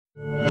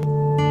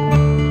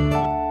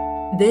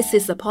This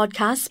is a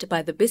podcast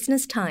by the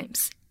Business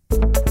Times.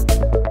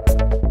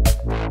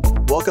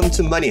 Welcome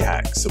to Money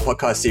Hacks, a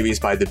podcast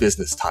series by the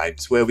Business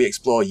Times, where we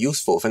explore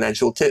useful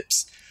financial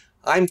tips.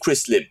 I'm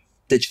Chris Lim,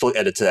 digital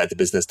editor at the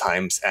Business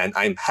Times, and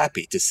I'm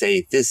happy to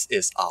say this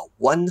is our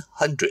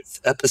 100th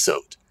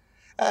episode.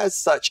 As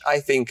such,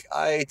 I think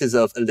I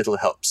deserve a little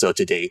help, so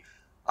today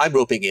I'm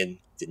roping in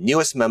the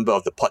newest member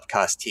of the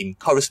podcast team,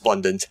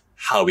 correspondent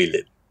Howie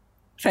Lim.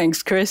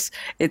 Thanks, Chris.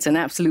 It's an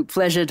absolute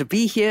pleasure to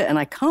be here, and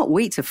I can't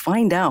wait to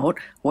find out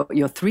what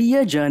your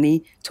 3-year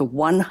journey to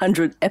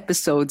 100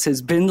 episodes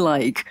has been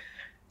like.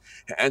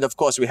 And of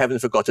course, we haven't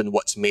forgotten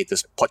what's made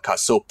this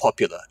podcast so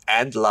popular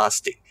and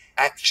lasting,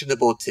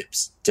 actionable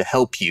tips to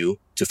help you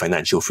to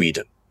financial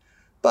freedom.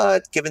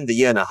 But given the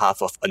year and a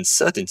half of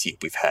uncertainty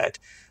we've had,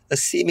 a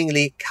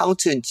seemingly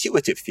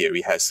counterintuitive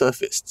theory has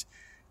surfaced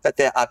that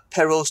there are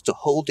perils to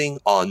holding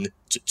on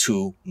to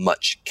too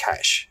much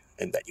cash,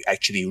 and that you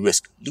actually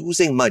risk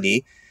losing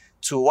money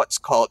to what's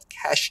called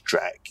cash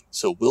drag.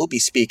 So we'll be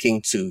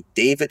speaking to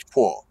David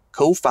Kuo,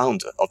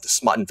 co-founder of The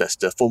Smart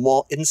Investor, for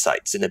more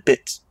insights in a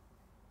bit.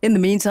 In the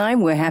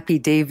meantime, we're happy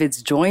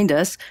David's joined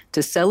us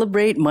to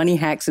celebrate Money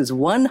Hacks'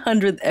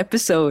 100th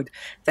episode.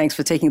 Thanks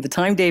for taking the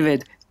time,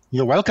 David.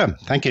 You're welcome.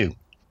 Thank you.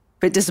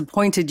 Bit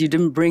disappointed you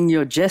didn't bring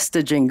your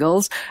jester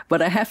jingles,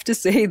 but I have to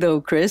say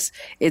though, Chris,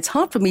 it's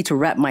hard for me to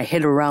wrap my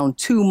head around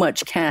too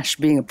much cash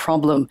being a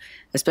problem,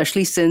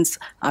 especially since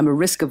I'm a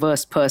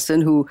risk-averse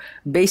person who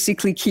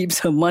basically keeps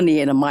her money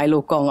in a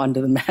Milo Kong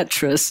under the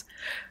mattress.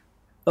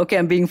 Okay,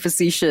 I'm being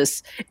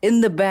facetious.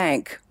 In the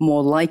bank,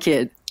 more like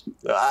it.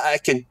 I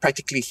can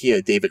practically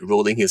hear David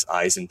rolling his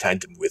eyes in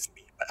tandem with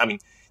me. I mean,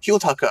 he'll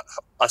talk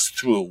us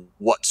through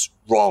what's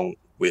wrong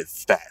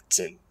with that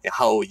and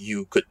how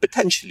you could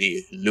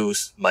potentially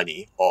lose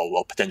money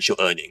or potential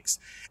earnings,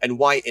 and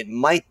why it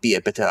might be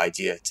a better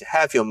idea to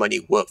have your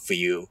money work for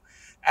you,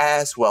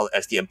 as well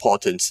as the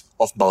importance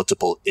of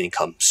multiple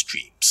income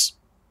streams.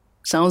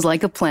 Sounds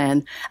like a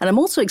plan. And I'm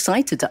also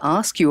excited to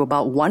ask you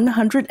about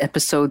 100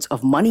 episodes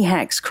of Money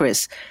Hacks,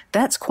 Chris.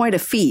 That's quite a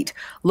feat.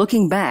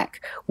 Looking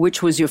back,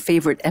 which was your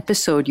favorite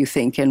episode, you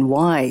think, and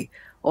why?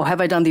 Or have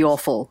I done the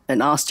awful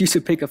and asked you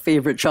to pick a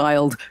favorite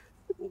child?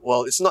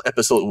 Well, it's not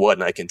episode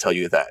 1, I can tell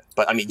you that.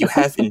 But I mean, you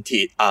have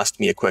indeed asked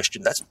me a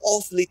question that's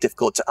awfully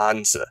difficult to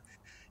answer.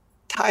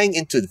 Tying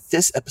into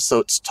this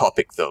episode's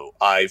topic, though,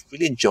 I've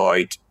really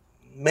enjoyed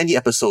many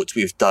episodes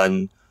we've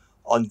done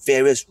on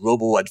various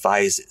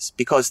robo-advisors,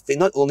 because they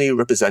not only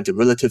represent a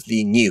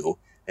relatively new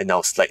and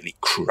now slightly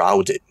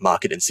crowded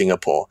market in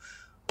Singapore,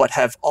 but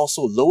have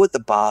also lowered the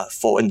bar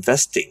for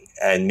investing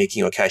and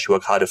making your cash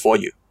work harder for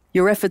you.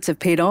 Your efforts have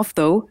paid off,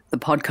 though. The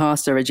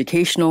podcasts are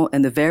educational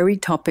and the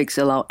varied topics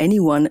allow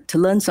anyone to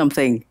learn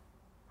something.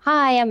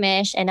 Hi, I'm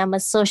Ash, and I'm a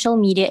social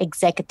media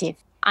executive.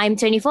 I'm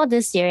 24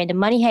 this year, and the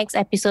Money Hacks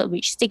episode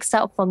which sticks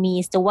out for me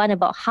is the one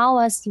about how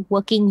us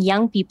working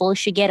young people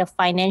should get a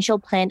financial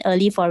plan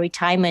early for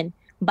retirement.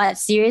 But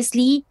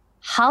seriously,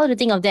 how to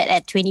think of that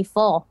at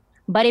 24?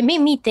 But it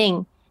made me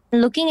think,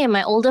 looking at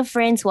my older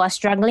friends who are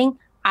struggling,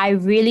 I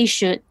really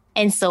should.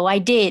 And so I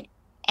did.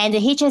 And the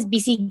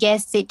HSBC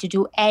guest said to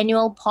do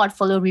annual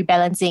portfolio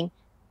rebalancing.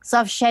 So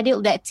I've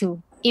scheduled that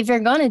too. If you're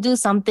going to do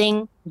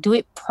something, do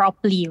it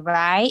properly,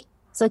 right?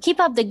 So keep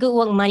up the good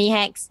work, Money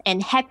Hacks,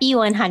 and happy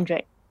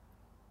 100.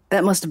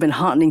 That must have been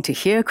heartening to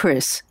hear,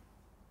 Chris.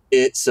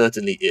 It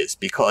certainly is,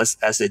 because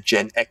as a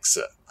Gen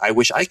Xer, I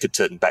wish I could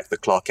turn back the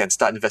clock and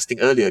start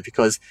investing earlier,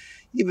 because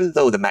even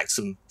though the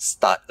maxim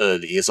start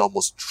early is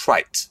almost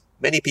trite,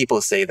 many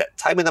people say that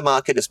time in the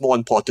market is more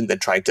important than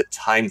trying to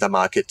time the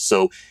market.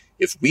 So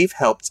if we've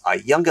helped our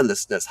younger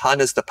listeners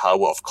harness the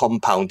power of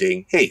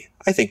compounding, hey,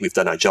 I think we've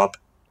done our job.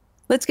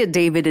 Let's get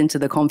David into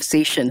the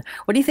conversation.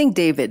 What do you think,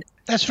 David?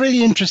 That's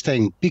really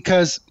interesting,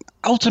 because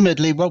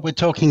ultimately what we're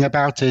talking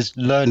about is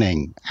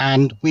learning,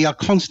 and we are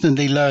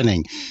constantly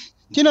learning.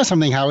 Do you know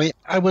something, Howie?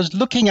 I was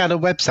looking at a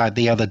website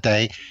the other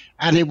day,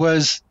 and it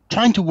was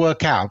trying to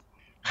work out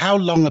how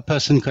long a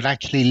person could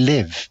actually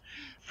live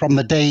from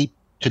the day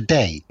to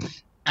day.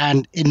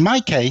 And in my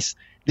case,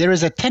 there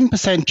is a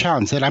 10%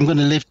 chance that I'm going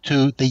to live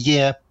to the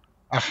year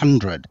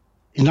 100.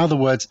 In other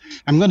words,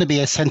 I'm going to be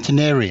a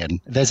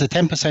centenarian. There's a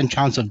 10%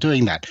 chance of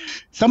doing that.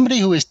 Somebody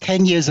who is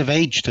 10 years of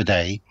age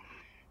today,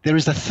 there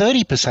is a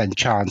 30%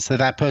 chance that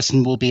that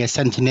person will be a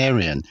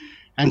centenarian.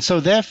 And so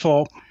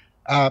therefore,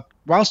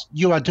 whilst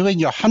you are doing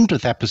your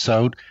 100th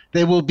episode,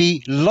 there will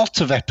be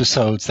lots of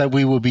episodes that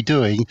we will be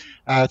doing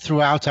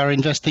throughout our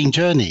investing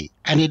journey.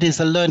 And it is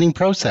a learning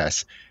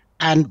process.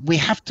 And we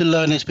have to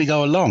learn as we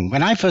go along.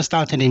 When I first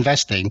started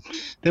investing,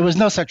 there was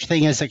no such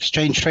thing as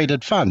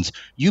exchange-traded funds.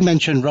 You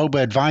mentioned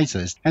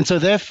robo-advisors. And so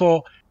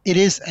therefore, it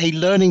is a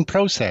learning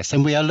process.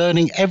 And we are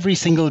learning every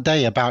single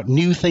day about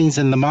new things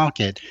in the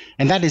market.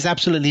 And that is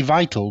absolutely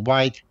vital,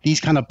 why these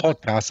kind of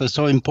podcasts are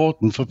so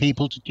important for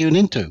people to tune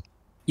into.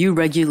 You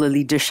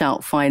regularly dish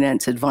out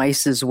finance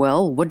advice as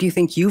well. What do you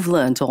think you've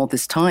learned all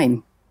this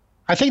time?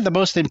 I think the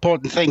most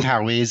important thing,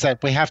 Howie, is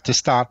that we have to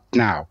start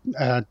now.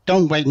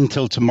 Don't wait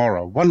until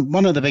tomorrow.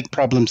 One of the big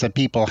problems that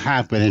people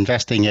have with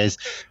investing is,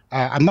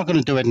 I'm not going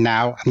to do it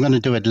now. I'm going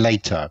to do it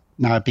later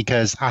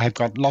because I have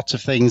got lots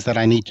of things that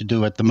I need to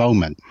do at the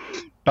moment.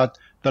 But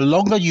the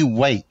longer you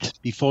wait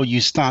before you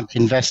start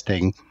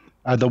investing,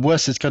 the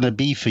worse it's going to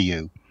be for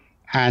you.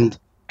 And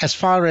as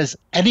far as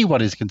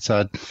anyone is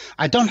concerned,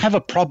 I don't have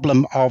a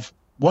problem of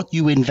what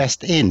you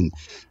invest in.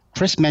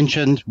 Chris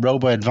mentioned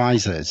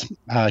robo-advisors.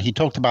 He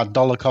talked about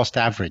dollar cost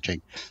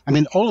averaging. I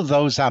mean, all of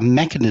those are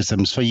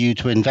mechanisms for you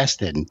to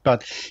invest in,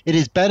 but it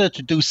is better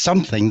to do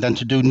something than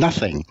to do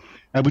nothing,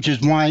 which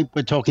is why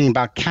we're talking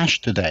about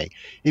cash today.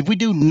 If we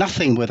do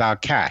nothing with our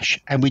cash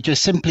and we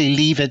just simply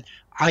leave it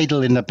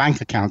idle in the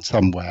bank account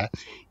somewhere,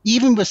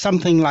 even with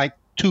something like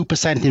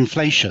 2%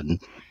 inflation,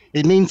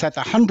 it means that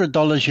the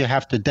 $100 you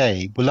have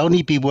today will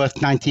only be worth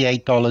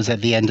 $98 at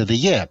the end of the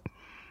year.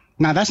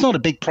 Now, that's not a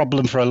big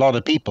problem for a lot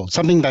of people.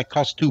 Something that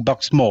costs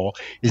 $2 more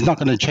is not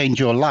going to change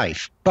your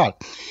life.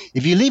 But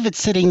if you leave it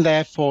sitting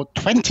there for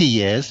 20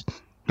 years,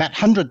 that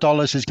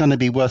 $100 is going to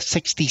be worth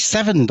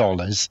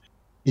 $67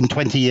 in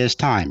 20 years'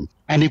 time.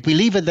 And if we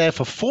leave it there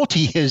for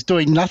 40 years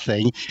doing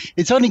nothing,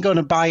 it's only going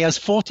to buy us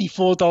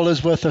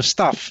 $44 worth of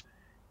stuff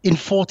in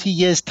 40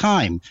 years'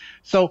 time.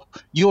 So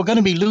you're going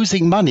to be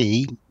losing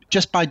money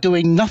just by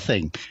doing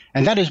nothing.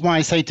 And that is why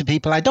I say to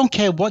people, I don't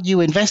care what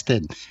you invest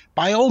in.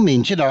 By all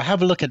means,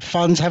 have a look at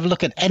funds, have a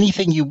look at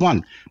anything you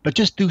want, but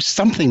just do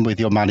something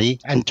with your money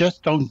and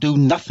just don't do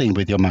nothing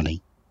with your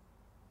money.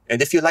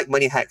 And if you like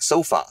Money Hacks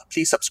so far,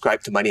 please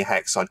subscribe to Money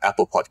Hacks on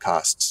Apple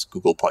Podcasts,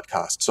 Google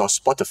Podcasts, or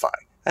Spotify,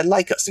 and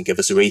like us and give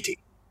us a rating.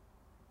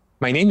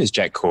 My name is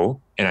Jack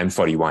Koh, and I'm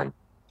 41.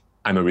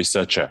 I'm a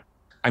researcher.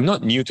 I'm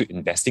not new to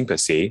investing per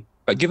se,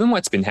 but given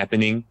what's been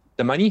happening,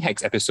 the Money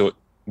Hacks episode,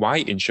 Why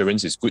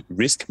Insurance is Good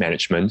Risk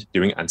Management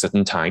During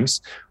Uncertain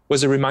Times,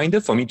 was a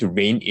reminder for me to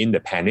rein in the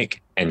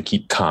panic and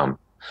keep calm.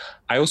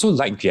 I also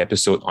liked the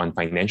episode on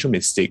financial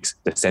mistakes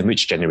the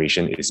sandwich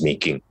generation is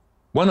making.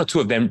 One or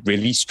two of them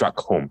really struck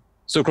home.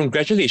 So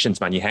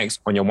congratulations, Money Hacks,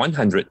 on your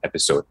 100th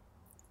episode.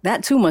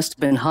 That too must have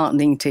been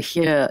heartening to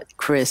hear,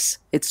 Chris.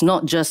 It's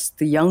not just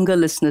the younger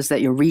listeners that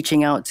you're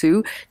reaching out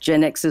to,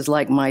 Gen Xers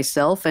like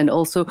myself, and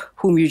also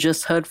whom you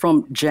just heard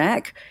from,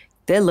 Jack.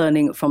 They're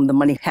learning from the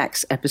Money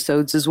Hacks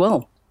episodes as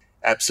well.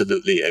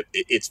 Absolutely.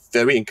 It's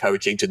very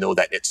encouraging to know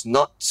that it's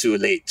not too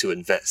late to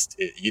invest.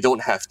 You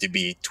don't have to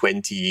be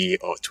 20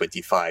 or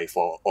 25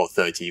 or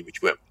 30, which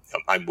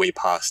I'm way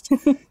past.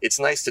 It's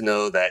nice to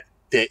know that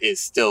there is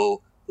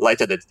still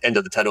light at the end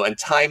of the tunnel and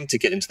time to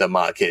get into the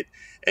market.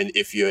 And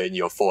if you're in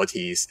your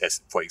 40s,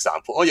 as for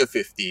example, or your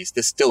 50s,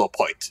 there's still a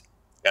point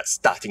at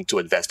starting to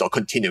invest or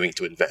continuing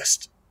to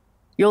invest.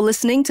 You're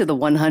listening to the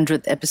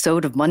 100th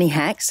episode of Money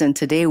Hacks, and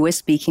today we're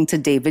speaking to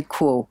David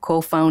Kuo,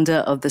 co-founder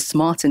of The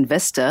Smart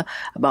Investor,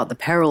 about the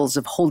perils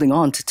of holding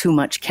on to too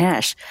much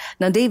cash.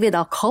 Now, David,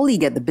 our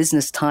colleague at the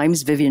Business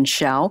Times, Vivian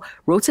Shao,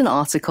 wrote an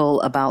article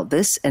about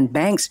this, and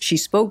banks she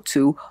spoke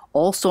to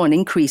all saw an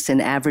increase in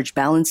average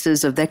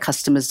balances of their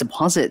customers'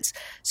 deposits.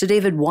 So,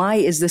 David, why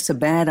is this a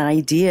bad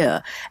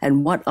idea?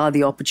 And what are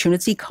the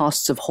opportunity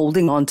costs of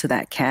holding on to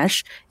that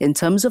cash in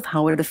terms of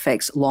how it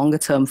affects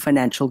longer-term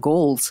financial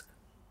goals?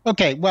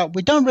 Okay, well,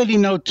 we don't really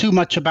know too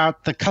much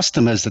about the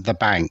customers at the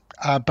bank,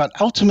 but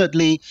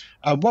ultimately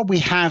what we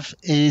have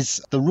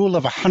is the rule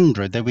of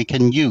 100 that we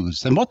can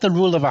use. And what the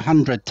rule of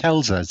 100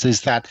 tells us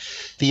is that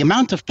the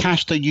amount of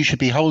cash that you should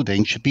be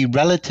holding should be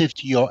relative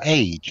to your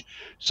age.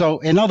 So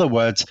in other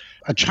words,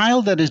 a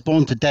child that is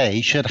born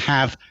today should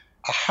have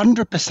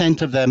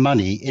 100% of their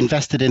money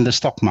invested in the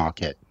stock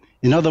market.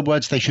 In other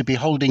words, they should be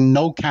holding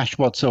no cash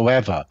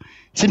whatsoever,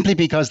 simply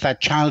because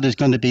that child is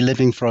going to be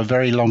living for a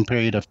very long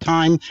period of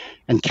time,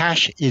 and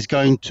cash is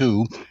going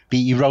to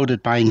be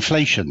eroded by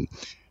inflation.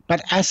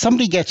 But as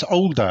somebody gets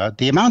older,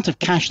 the amount of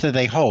cash that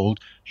they hold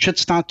should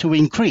start to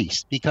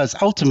increase, because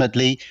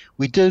ultimately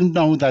we do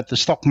know that the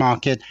stock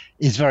market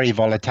is very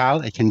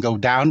volatile. It can go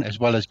down as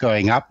well as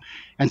going up.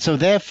 And so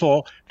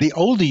therefore, the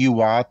older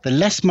you are, the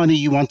less money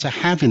you want to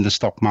have in the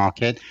stock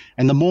market,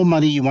 and the more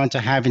money you want to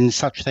have in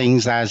such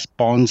things as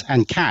bonds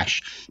and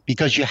cash,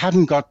 because you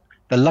haven't got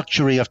the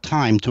luxury of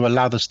time to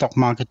allow the stock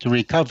market to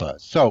recover.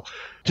 So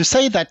to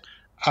say that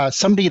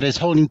somebody that is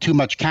holding too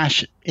much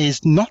cash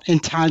is not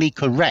entirely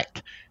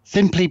correct,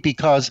 simply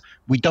because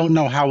we don't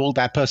know how old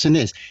that person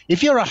is.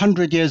 If you're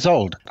 100 years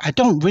old, I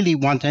don't really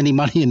want any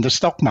money in the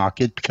stock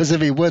market, because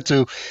if it were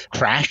to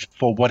crash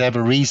for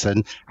whatever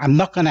reason, I'm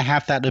not going to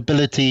have that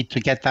ability to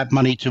get that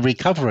money to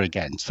recover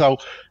again. So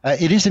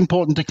it is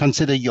important to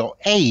consider your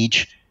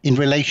age in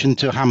relation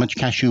to how much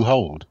cash you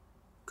hold.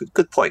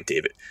 Good point,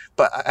 David.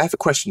 But I have a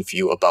question for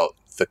you about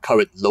the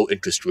current low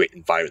interest rate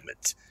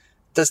environment.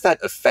 Does that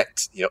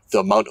affect the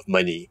amount of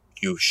money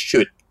you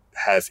should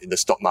have in the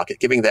stock market,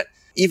 given that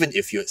even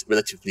if you're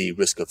relatively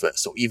risk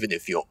averse, or even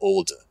if you're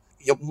older,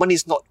 your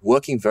money's not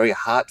working very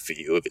hard for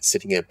you if it's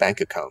sitting in a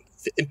bank account?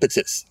 The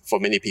impetus for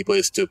many people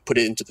is to put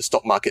it into the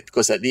stock market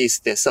because at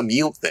least there's some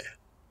yield there.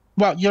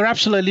 Well, you're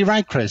absolutely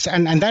right, Chris.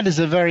 And that is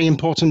a very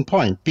important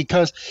point,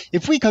 because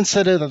if we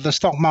consider that the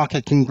stock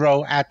market can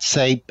grow at,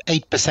 say,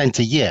 8%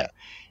 a year,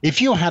 if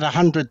you had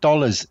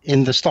 $100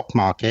 in the stock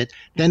market,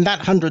 then that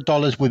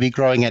 $100 would be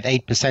growing at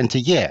 8% a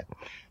year.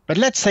 But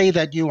let's say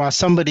that you are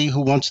somebody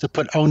who wants to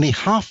put only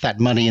half that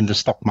money in the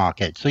stock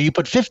market. So you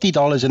put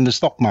 $50 in the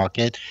stock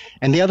market,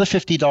 and the other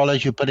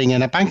 $50 you're putting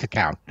in a bank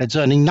account that's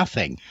earning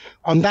nothing.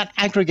 On that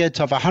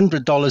aggregate of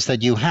 $100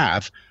 that you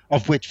have,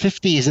 of which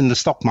 50 is in the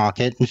stock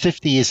market and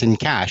 50 is in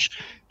cash,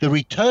 the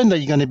return that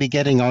you're going to be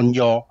getting on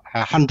your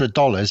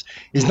 $100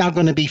 is now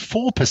going to be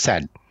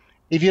 4%.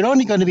 If you're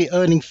only going to be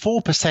earning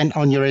 4%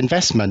 on your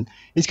investment,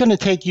 it's going to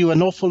take you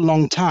an awful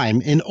long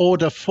time in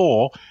order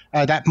for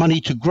that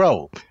money to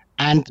grow.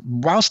 And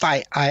whilst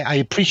I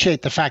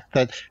appreciate the fact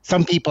that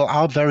some people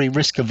are very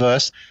risk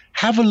averse,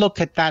 have a look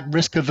at that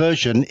risk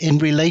aversion in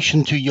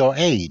relation to your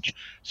age.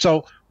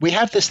 So we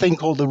have this thing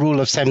called the rule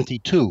of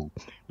 72,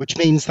 which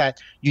means that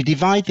you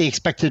divide the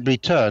expected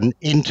return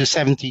into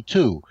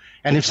 72.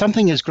 And if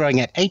something is growing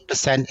at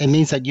 8%, it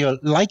means that you're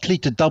likely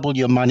to double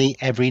your money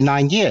every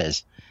 9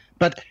 years.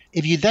 But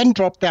if you then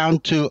drop down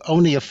to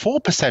only a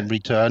 4%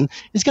 return,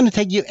 it's going to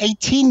take you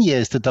 18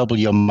 years to double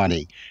your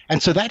money.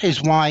 And so that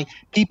is why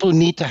people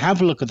need to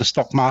have a look at the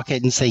stock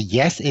market and say,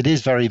 yes, it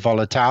is very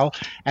volatile,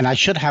 and I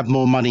should have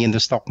more money in the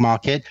stock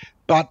market.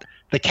 But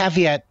the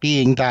caveat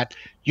being that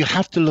you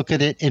have to look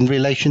at it in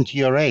relation to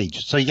your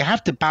age. So you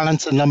have to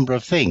balance a number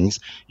of things: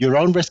 your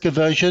own risk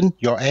aversion,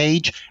 your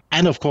age,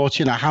 and of course,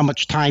 how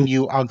much time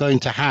you are going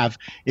to have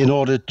in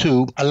order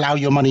to allow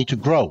your money to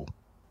grow.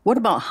 What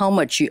about how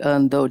much you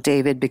earn, though,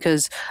 David?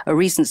 Because a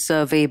recent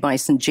survey by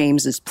St.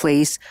 James's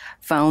Place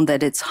found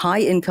that it's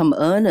high-income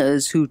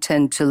earners who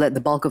tend to let the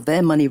bulk of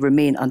their money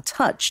remain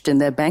untouched in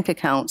their bank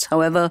accounts.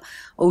 However,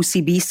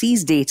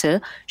 OCBC's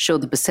data showed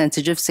the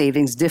percentage of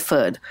savings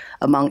differed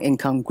among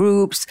income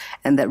groups,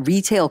 and that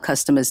retail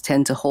customers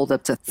tend to hold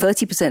up to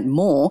 30%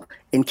 more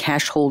in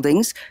cash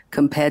holdings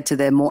compared to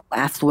their more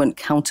affluent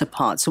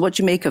counterparts. So what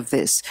do you make of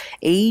this?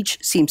 Age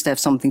seems to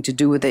have something to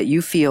do with it,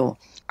 you feel?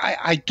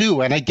 I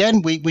do. And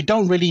again, we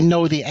don't really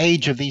know the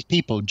age of these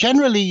people.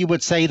 Generally, you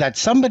would say that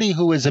somebody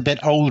who is a bit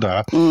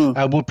older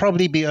will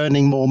probably be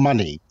earning more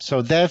money.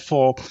 So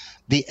therefore,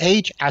 the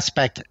age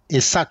aspect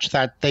is such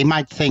that they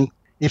might think,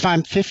 if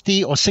I'm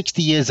 50 or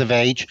 60 years of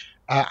age,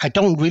 I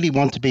don't really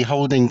want to be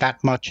holding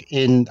that much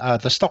in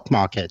the stock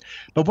market.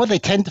 But what they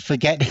tend to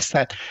forget is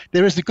that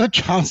there is a good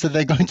chance that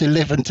they're going to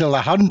live until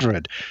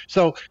 100.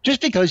 So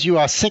just because you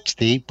are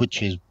 60,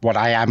 which is what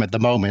I am at the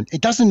moment,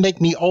 it doesn't make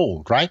me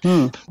old, right?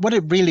 What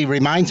it really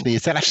reminds me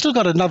is that I've still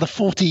got another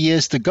 40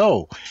 years to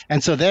go.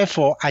 And so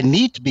therefore, I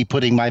need to be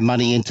putting my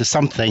money into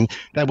something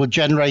that will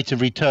generate a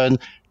return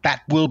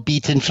that will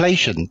beat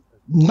inflation.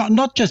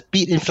 Not just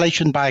beat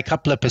inflation by a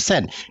couple of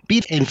percent,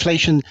 beat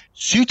inflation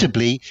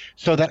suitably,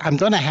 so that I'm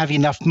going to have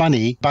enough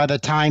money by the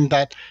time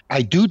that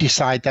I do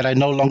decide that I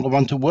no longer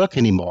want to work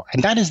anymore.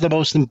 And that is the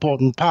most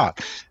important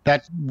part,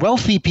 that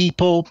wealthy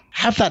people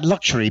have that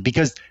luxury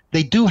because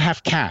they do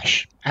have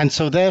cash. And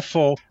so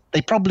therefore,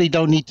 they probably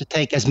don't need to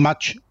take as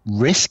much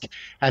risk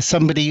as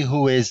somebody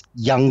who is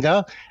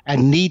younger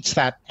and needs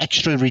that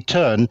extra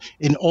return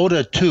in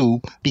order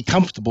to be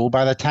comfortable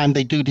by the time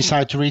they do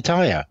decide to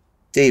retire.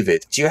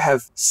 David, do you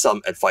have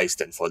some advice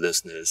then for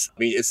listeners? I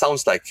mean, it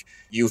sounds like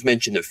you've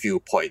mentioned a few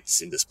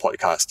points in this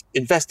podcast.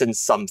 Invest in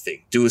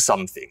something, do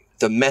something.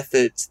 The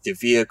methods, the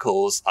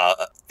vehicles are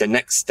the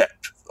next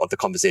step of the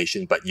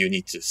conversation, but you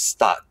need to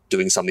start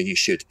doing something. You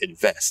should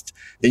invest.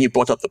 Then you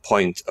brought up the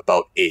point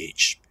about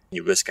age,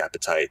 your risk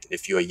appetite.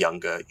 If you're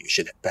younger, you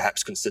should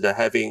perhaps consider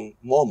having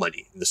more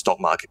money in the stock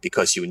market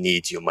because you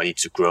need your money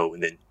to grow.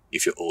 And then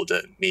if you're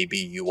older, maybe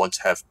you want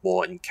to have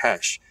more in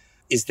cash.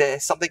 Is there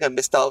something I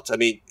missed out? I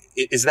mean,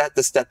 is that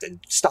the step then?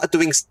 Start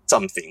doing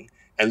something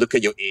and look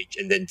at your age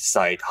and then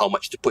decide how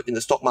much to put in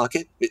the stock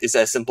market? Is it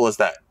as simple as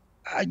that?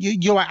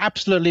 You are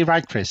absolutely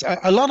right, Chris.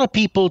 A lot of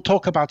people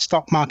talk about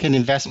stock market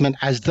investment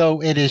as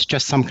though it is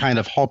just some kind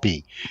of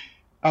hobby.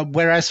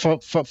 Whereas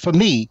for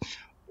me,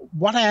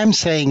 what I am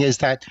saying is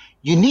that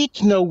you need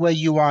to know where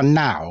you are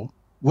now,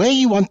 where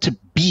you want to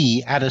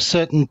be at a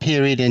certain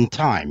period in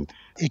time.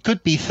 It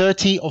could be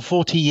 30 or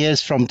 40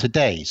 years from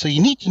today. So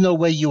you need to know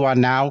where you are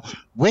now,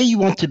 where you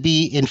want to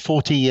be in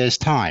 40 years'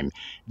 time.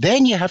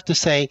 Then you have to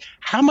say,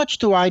 how much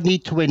do I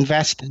need to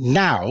invest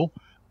now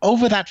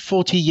over that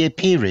 40-year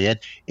period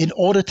in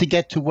order to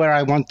get to where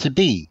I want to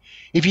be?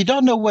 If you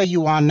don't know where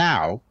you are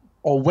now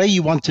or where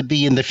you want to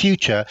be in the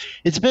future,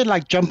 it's a bit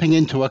like jumping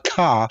into a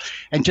car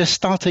and just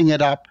starting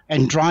it up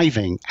and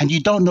driving, and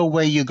you don't know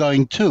where you're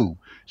going to.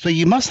 So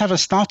you must have a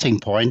starting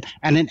point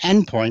and an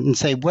end point and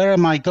say, where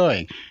am I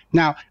going?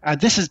 Now,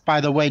 this is,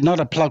 by the way, not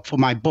a plug for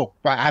my book,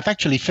 but I've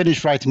actually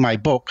finished writing my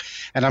book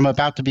and I'm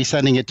about to be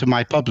sending it to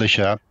my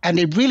publisher. And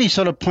it really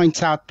sort of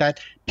points out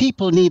that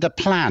people need a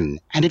plan.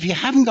 And if you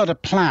haven't got a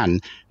plan,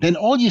 then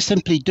all you're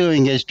simply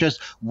doing is just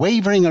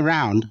wavering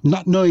around,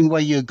 not knowing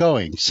where you're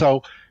going.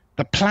 So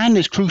the plan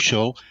is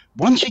crucial,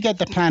 Once you get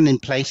the plan in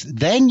place,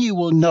 then you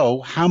will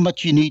know how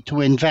much you need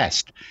to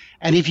invest.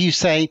 And if you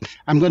say,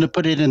 I'm going to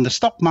put it in the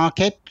stock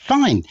market,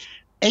 fine.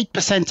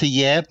 8% a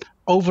year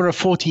over a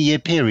 40-year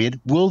period,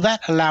 will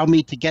that allow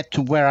me to get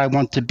to where I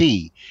want to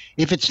be?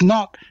 If it's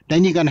not,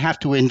 then you're going to have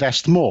to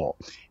invest more.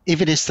 If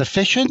it is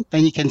sufficient,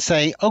 then you can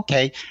say,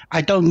 okay,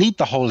 I don't need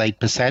the whole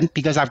 8%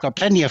 because I've got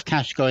plenty of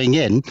cash going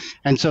in.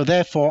 And so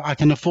therefore, I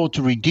can afford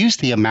to reduce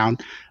the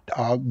amount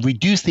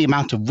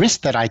of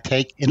risk that I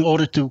take in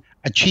order to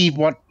achieve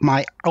what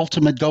my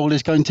ultimate goal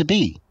is going to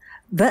be.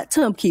 That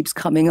term keeps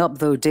coming up,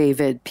 though,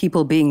 David,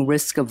 people being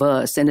risk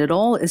averse, and it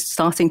all is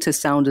starting to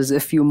sound as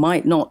if you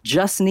might not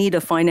just need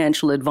a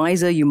financial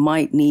advisor, you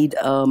might need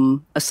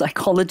a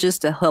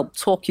psychologist to help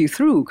talk you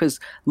through, because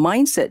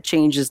mindset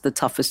change is the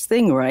toughest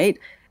thing, right?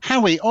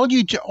 Howie, all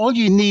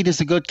you need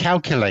is a good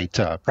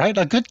calculator, right?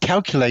 A good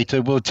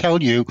calculator will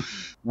tell you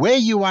where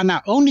you are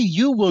now. Only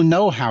you will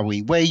know,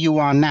 Howie, where you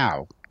are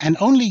now, and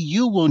only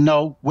you will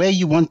know where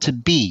you want to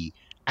be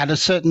at a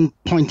certain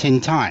point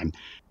in time.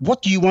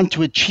 What do you want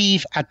to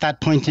achieve at that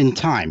point in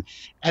time?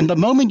 And the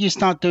moment you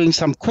start doing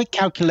some quick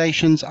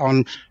calculations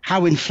on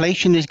how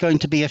inflation is going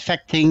to be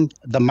affecting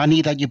the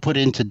money that you put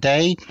in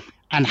today,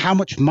 and how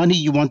much money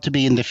you want to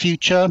be in the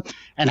future,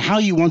 and how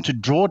you want to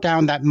draw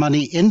down that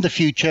money in the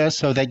future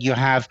so that you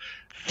have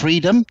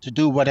freedom to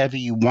do whatever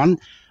you want,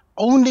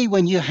 only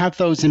when you have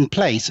those in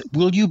place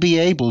will you be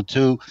able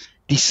to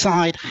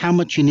decide how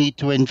much you need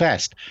to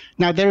invest.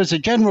 Now, there is a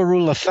general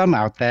rule of thumb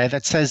out there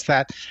that says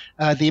that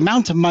the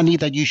amount of money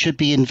that you should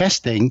be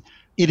investing,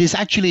 it is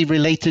actually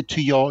related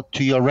to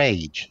your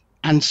age.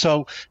 And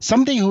so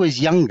somebody who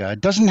is younger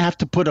doesn't have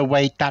to put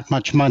away that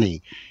much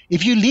money.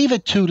 If you leave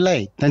it too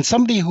late, then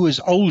somebody who is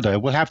older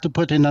will have to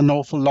put in an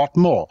awful lot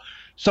more.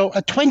 So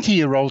a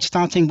 20-year-old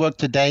starting work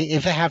today,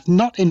 if they have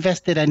not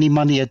invested any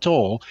money at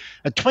all,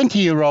 a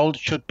 20-year-old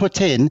should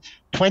put in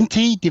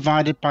 20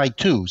 divided by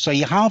 2. So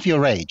you halve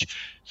your age.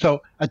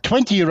 So a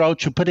 20-year-old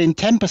should put in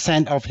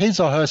 10% of his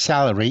or her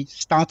salary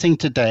starting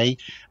today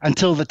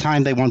until the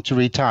time they want to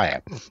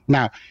retire.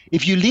 Now,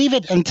 if you leave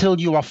it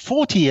until you are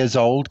 40 years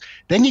old,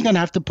 then you're going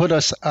to have to put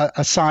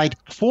aside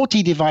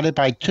 40 divided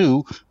by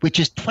 2,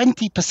 which is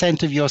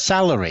 20% of your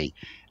salary.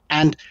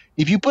 And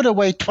if you put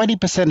away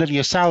 20% of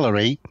your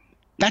salary,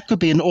 that could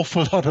be an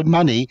awful lot of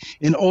money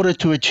in order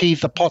to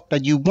achieve the pot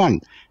that you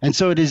want. And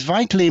so it is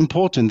vitally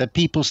important that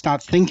people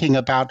start thinking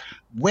about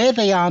where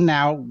they are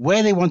now,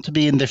 where they want to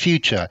be in the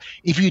future.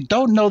 If you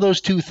don't know those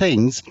two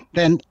things,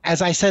 then,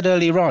 as I said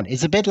earlier on,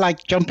 it's a bit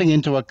like jumping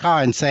into a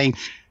car and saying,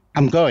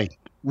 I'm going.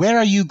 Where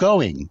are you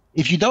going?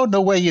 If you don't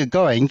know where you're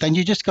going, then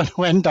you're just going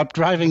to end up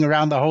driving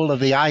around the whole of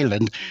the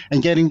island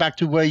and getting back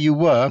to where you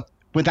were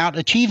without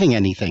achieving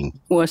anything.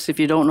 Worse if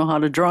you don't know how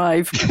to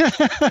drive.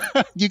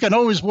 You can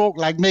always walk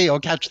like me or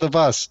catch the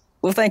bus.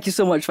 Well, thank you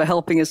so much for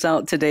helping us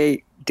out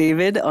today,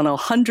 David, on our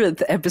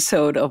 100th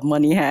episode of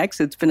Money Hacks.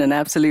 It's been an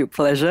absolute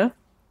pleasure.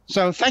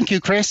 So thank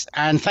you, Chris,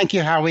 and thank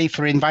you, Howie,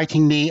 for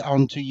inviting me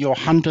onto your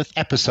 100th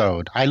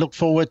episode. I look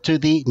forward to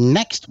the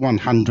next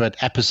 100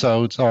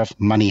 episodes of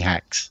Money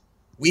Hacks.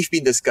 We've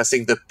been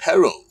discussing the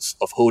perils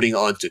of holding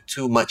on to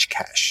too much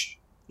cash.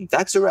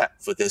 That's a wrap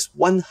for this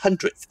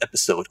 100th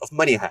episode of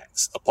Money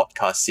Hacks, a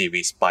podcast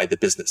series by the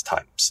Business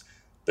Times.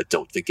 But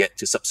don't forget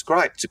to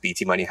subscribe to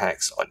BT Money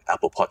Hacks on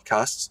Apple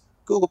Podcasts,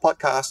 Google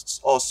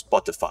Podcasts, or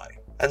Spotify,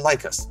 and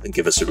like us and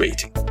give us a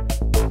rating.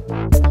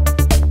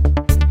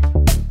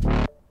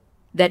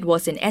 That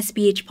was an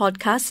SPH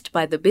podcast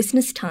by the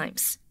Business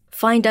Times.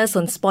 Find us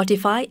on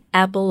Spotify,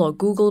 Apple or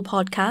Google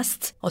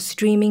Podcasts, or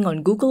streaming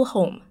on Google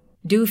Home.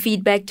 Do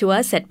feedback to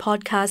us at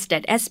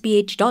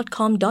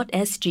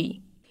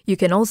podcast@sph.com.sg. You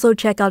can also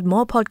check out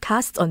more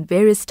podcasts on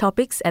various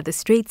topics at The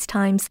Straits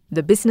Times,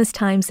 The Business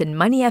Times, and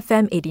Money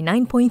FM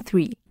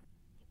 89.3.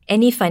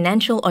 Any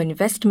financial or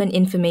investment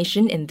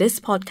information in this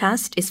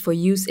podcast is for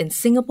use in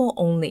Singapore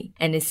only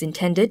and is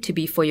intended to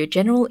be for your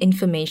general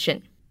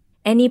information.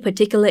 Any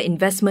particular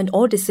investment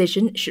or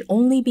decision should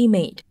only be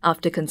made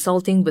after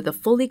consulting with a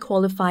fully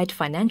qualified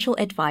financial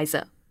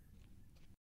advisor.